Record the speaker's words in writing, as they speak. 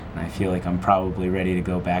feel like I'm probably ready to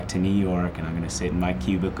go back to New York, and I'm going to sit in my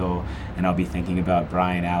cubicle, and I'll be thinking about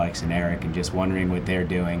Brian, Alex, and Eric, and just wondering what they're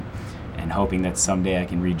doing, and hoping that someday I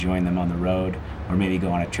can rejoin them on the road, or maybe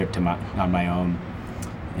go on a trip on my own.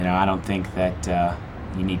 You know, I don't think that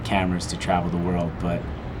you need cameras to travel the world, but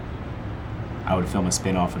I would film a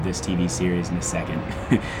spin-off of this TV series in a second.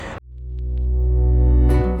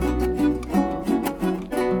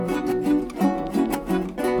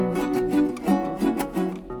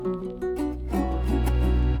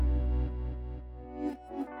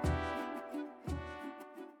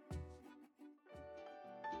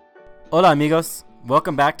 Hola amigos,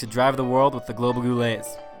 welcome back to Drive the World with the Global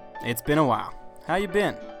Goulets. It's been a while. How you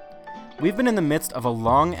been? We've been in the midst of a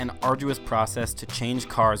long and arduous process to change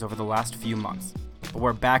cars over the last few months, but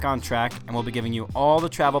we're back on track and we'll be giving you all the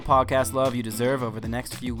travel podcast love you deserve over the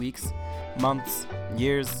next few weeks, months,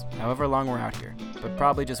 years, however long we're out here, but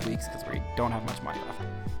probably just weeks because we don't have much money left.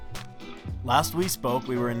 Last we spoke,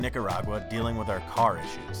 we were in Nicaragua dealing with our car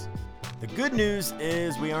issues. The good news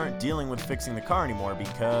is we aren't dealing with fixing the car anymore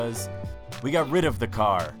because we got rid of the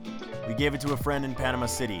car. We gave it to a friend in Panama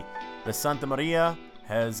City. The Santa Maria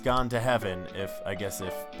has gone to heaven, if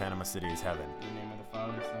Panama City is heaven. In the name of the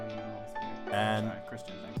Father, Son, and the Holy Spirit. And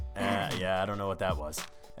Christian thing. Yeah, I don't know what that was.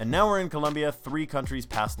 And now we're in Colombia, 3 countries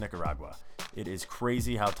past Nicaragua. It is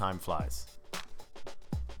crazy how time flies.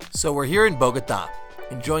 So we're here in Bogota,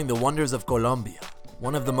 enjoying the wonders of Colombia,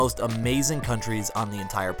 one of the most amazing countries on the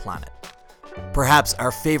entire planet. Perhaps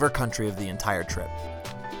our favorite country of the entire trip.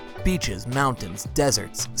 Beaches, mountains,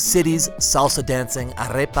 deserts, cities, salsa dancing,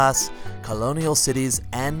 arepas, colonial cities,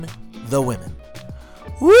 and the women.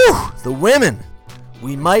 Woo! The women!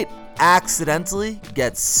 We might accidentally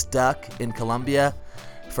get stuck in Colombia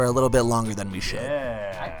for a little bit longer than we should.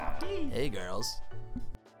 Yeah. Hey, girls.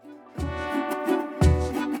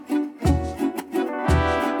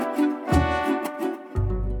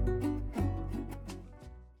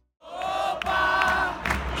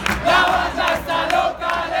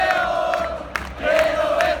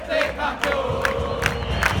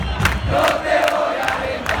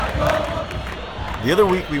 The other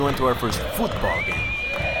week we went to our first football game.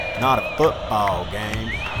 Not a football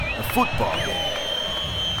game, a football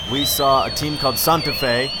game. We saw a team called Santa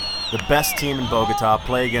Fe, the best team in Bogota,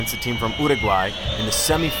 play against a team from Uruguay in the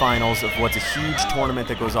semifinals of what's a huge tournament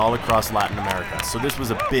that goes all across Latin America. So this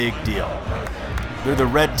was a big deal. They're the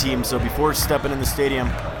red team, so before stepping in the stadium,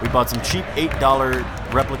 we bought some cheap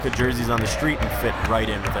 $8 replica jerseys on the street and fit right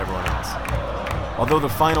in with everyone else. Although the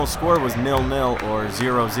final score was 0-0 or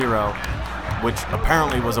 0-0, which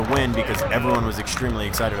apparently was a win because everyone was extremely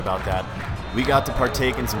excited about that. We got to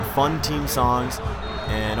partake in some fun team songs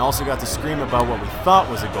and also got to scream about what we thought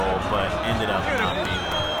was a goal, but ended up not being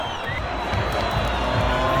one.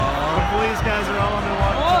 The police guys are all on their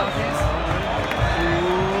walkie-talkies.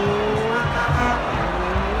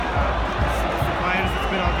 It's the quietest it's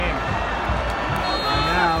been all game.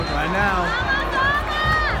 Right now.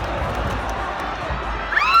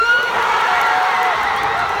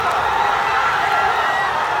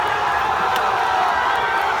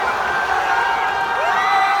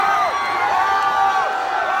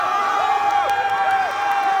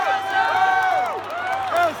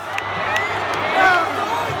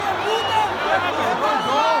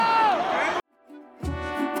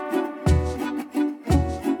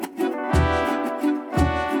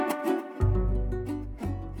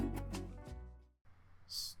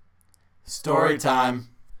 Story time.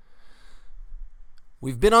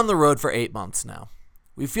 We've been on the road for 8 months now.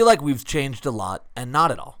 We feel like we've changed a lot, and not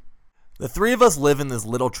at all. The 3 of us live in this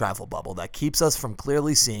little travel bubble that keeps us from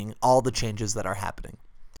clearly seeing all the changes that are happening.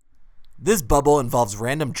 This bubble involves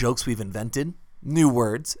random jokes we've invented, new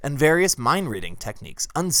words, and various mind-reading techniques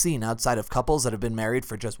unseen outside of couples that have been married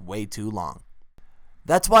for just way too long.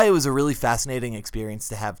 That's why it was a really fascinating experience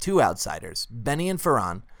to have 2 outsiders, Benny and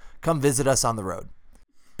Ferran, come visit us on the road.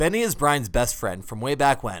 Benny is Brian's best friend from way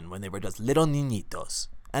back when they were just little niñitos,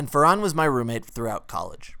 and Ferran was my roommate throughout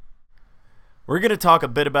college. We're going to talk a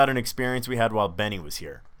bit about an experience we had while Benny was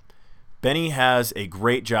here. Benny has a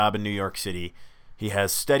great job in New York City. He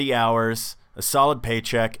has steady hours, a solid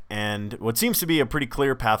paycheck, and what seems to be a pretty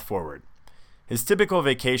clear path forward. His typical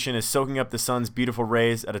vacation is soaking up the sun's beautiful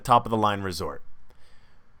rays at a top-of-the-line resort.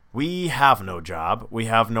 We have no job, we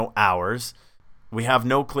have no hours, we have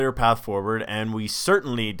no clear path forward, and we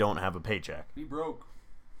certainly don't have a paycheck. We broke.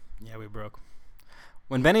 Yeah, we broke.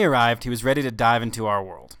 When Benny arrived, he was ready to dive into our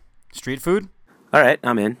world. Street food? All right,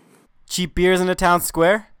 I'm in. Cheap beers in a town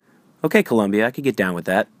square? Okay, Columbia, I could get down with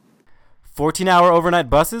that. 14-hour overnight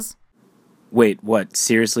buses? Wait, what?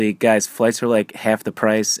 Seriously, guys, flights are like half the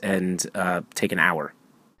price and take an hour.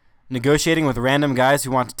 Negotiating with random guys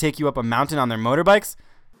who want to take you up a mountain on their motorbikes?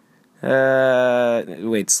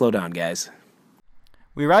 Wait, slow down, guys.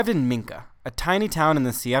 We arrived in Minca, a tiny town in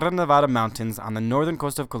the Sierra Nevada mountains on the northern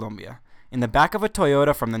coast of Colombia, in the back of a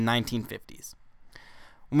Toyota from the 1950s.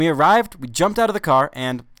 When we arrived, we jumped out of the car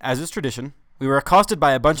and, as is tradition, we were accosted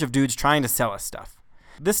by a bunch of dudes trying to sell us stuff.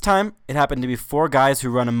 This time, it happened to be 4 guys who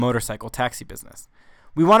run a motorcycle taxi business.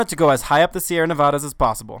 We wanted to go as high up the Sierra Nevadas as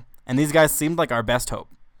possible, and these guys seemed like our best hope.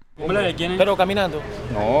 Pero caminando.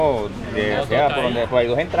 No, por donde hay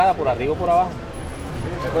 2 entradas, por arriba o por abajo.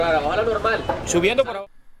 Subiendo por abajo.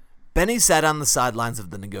 Benny sat on the sidelines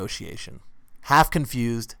of the negotiation, half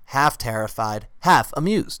confused, half terrified, half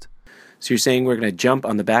amused. So you're saying we're going to jump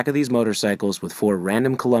on the back of these motorcycles with 4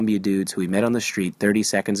 random Colombia dudes who we met on the street 30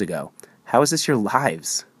 seconds ago. How is this your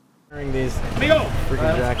lives? Wearing these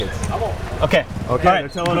Freaking jackets. Okay. All right, They're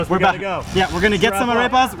telling us we're we gotta back. go. Yeah, we're gonna get some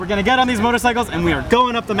arepas, we're gonna get on these motorcycles, and we are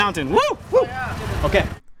going up the mountain. Woo! Woo! Okay.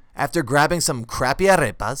 After grabbing some crappy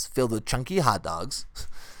arepas filled with chunky hot dogs,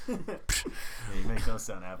 Yeah, you make those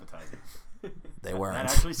sound appetizing. they weren't.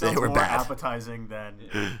 That actually They sounds were more bad. appetizing than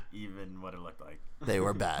even what it looked like. They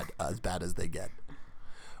were bad, as they get.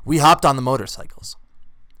 We hopped on the motorcycles.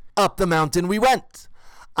 Up the mountain we went.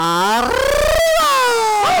 Arriba!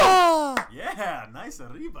 Yeah, nice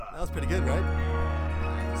arriba. That was pretty good, right?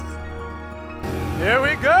 Here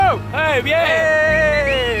we go. Hey,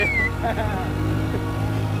 bien.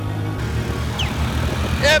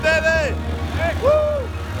 Yeah, baby!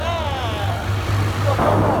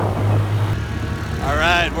 All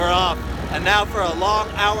right, we're off. And now for a long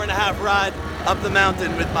hour-and-a-half ride up the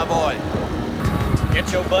mountain with my boy.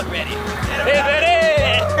 Get your butt ready. Hey,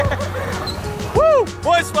 ready. Woo!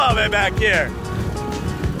 Boy Suave back here.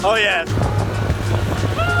 Oh, yeah.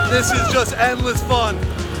 This is just endless fun.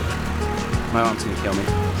 My mom's gonna kill me.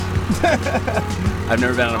 I've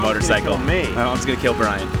never been on a motorcycle. Me. My mom's gonna kill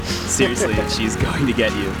Brian. Seriously, she's going to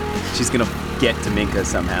get you. She's gonna get to Minca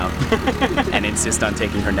somehow and insist on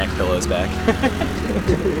taking her neck pillows back.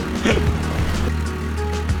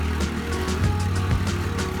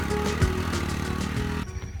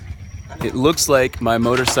 It looks like my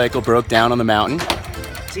motorcycle broke down on the mountain.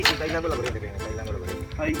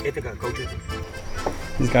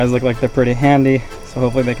 These guys look like they're pretty handy, so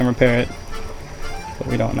hopefully they can repair it. But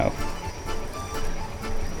we don't know.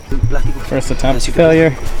 First attempt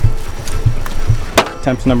failure.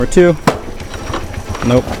 Attempt number 2.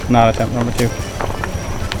 Nope, not attempt number 2.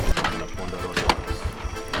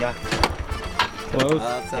 Close.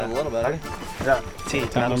 That's a little better.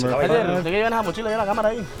 Attempt number 5.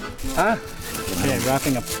 Okay,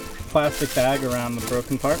 wrapping a plastic bag around the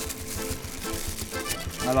broken part.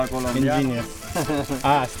 Ingenious.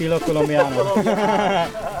 Estilo colombiano.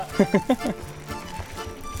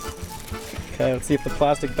 Okay, let's see if the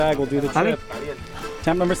plastic bag will do the trick.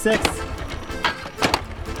 Attempt number 6.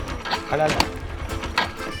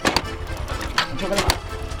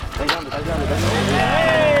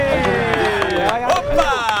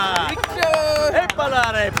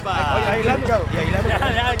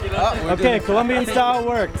 Okay, Colombian style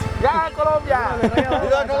worked.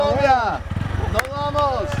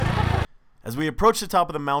 As we approached the top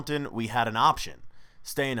of the mountain, we had an option.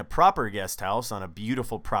 Stay in a proper guest house on a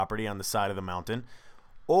beautiful property on the side of the mountain,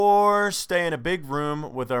 or stay in a big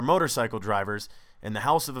room with our motorcycle drivers in the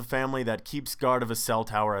house of a family that keeps guard of a cell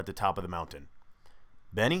tower at the top of the mountain.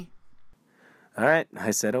 Benny? All right,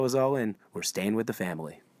 I said I was all in. We're staying with the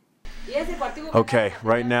family. Okay,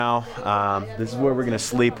 right now, this is where we're going to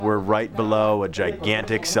sleep. We're right below a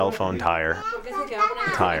gigantic cell phone tower.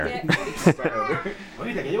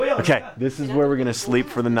 Okay, this is where we're going to sleep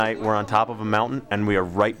for the night. We're on top of a mountain, and we are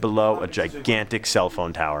right below a gigantic cell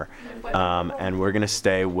phone tower. And we're going to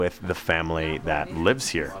stay with the family that lives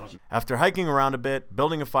here. After hiking around a bit,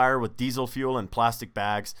 building a fire with diesel fuel and plastic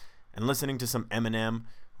bags, and listening to some Eminem,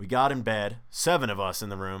 we got in bed, 7 of us in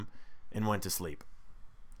the room, and went to sleep.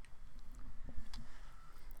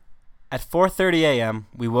 At 4:30 a.m.,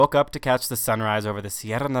 we woke up to catch the sunrise over the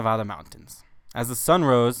Sierra Nevada mountains. As the sun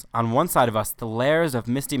rose, on one side of us, the layers of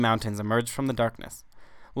misty mountains emerged from the darkness,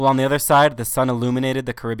 while on the other side, the sun illuminated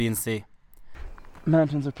the Caribbean Sea.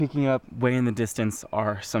 Mountains are peeking up. Way in the distance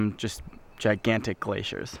are some just gigantic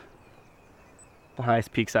glaciers. The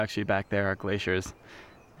highest peaks actually back there are glaciers.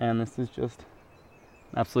 And this is just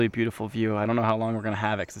an absolutely beautiful view. I don't know how long we're going to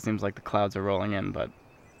have it because it seems like the clouds are rolling in, but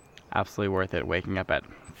absolutely worth it waking up at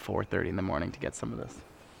 4:30 in the morning to get some of this.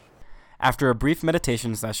 After a brief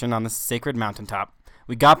meditation session on the sacred mountaintop,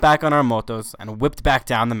 we got back on our motos and whipped back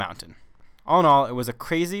down the mountain. All in all, it was a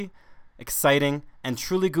crazy, exciting, and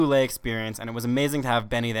truly Goulet experience, and it was amazing to have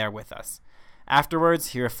Benny there with us. Afterwards,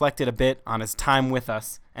 he reflected a bit on his time with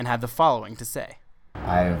us and had the following to say.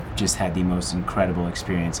 I've just had the most incredible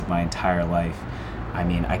experience of my entire life. I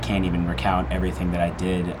mean, I can't even recount everything that I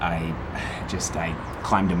did. I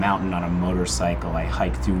climbed a mountain on a motorcycle. I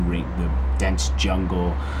hiked through the dense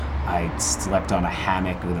jungle. I slept on a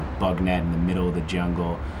hammock with a bug net in the middle of the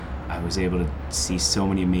jungle. I was able to see so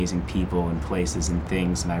many amazing people and places and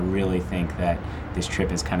things, and I really think that this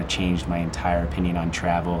trip has kind of changed my entire opinion on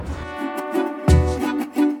travel.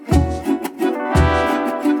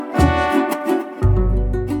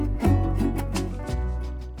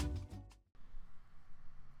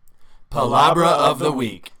 Palabra of the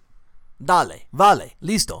week. Dale, vale,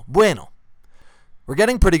 listo, bueno. We're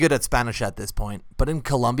getting pretty good at Spanish at this point, but in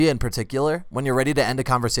Colombia in particular, when you're ready to end a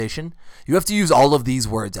conversation, you have to use all of these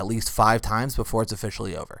words at least 5 times before it's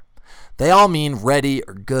officially over. They all mean ready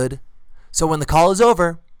or good. So when the call is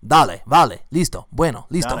over, dale, vale, listo, bueno,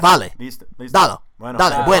 listo, Dale, vale. listo, Dale, bueno,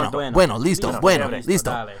 dale, bueno, bueno, bueno, listo, listo, bueno, listo,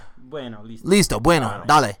 listo. Dale. Bueno, listo. Listo, bueno,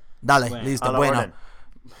 dale, dale, Bueno. listo, A la bueno. orden.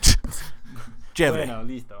 Chévere, Bueno,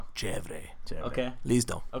 listo. chévere. Chévere. Okay.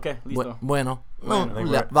 Listo. Okay, listo. Bueno, Bueno, no, I think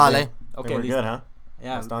we're- vale. I think Okay, we're listo. good, huh?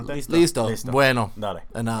 Yeah, Bastante? listo. Listo, bueno. Dale.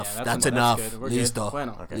 Enough, Yeah, that's that's enough. good. We're good. Listo,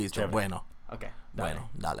 Bueno. Okay, listo, chévere. bueno, Okay, bueno,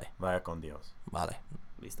 dale, Vaya con Dios. vale,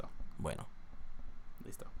 listo. bueno,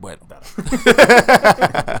 Listo. bueno. Dale.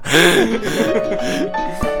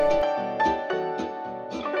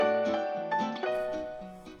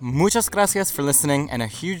 Muchas gracias for listening, and a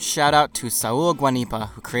huge shout out to Saul Guanipa,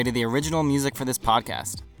 who created the original music for this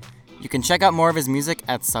podcast. You can check out more of his music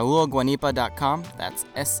at saulguanipa.com. That's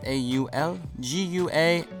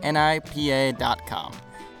SAULGUANIPA.com.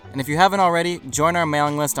 And if you haven't already, join our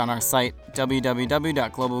mailing list on our site,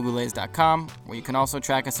 www.globalgoules.com, where you can also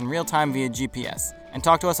track us in real time via GPS, and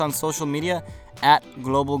talk to us on social media at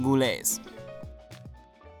Global Goules.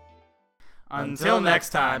 Until next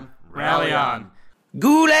time, rally on.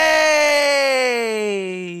 Goulet!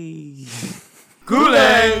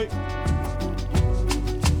 Goulet!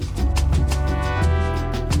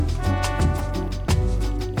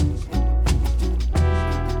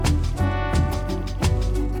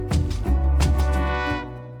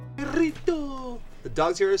 The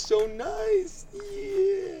dogs here are so nice.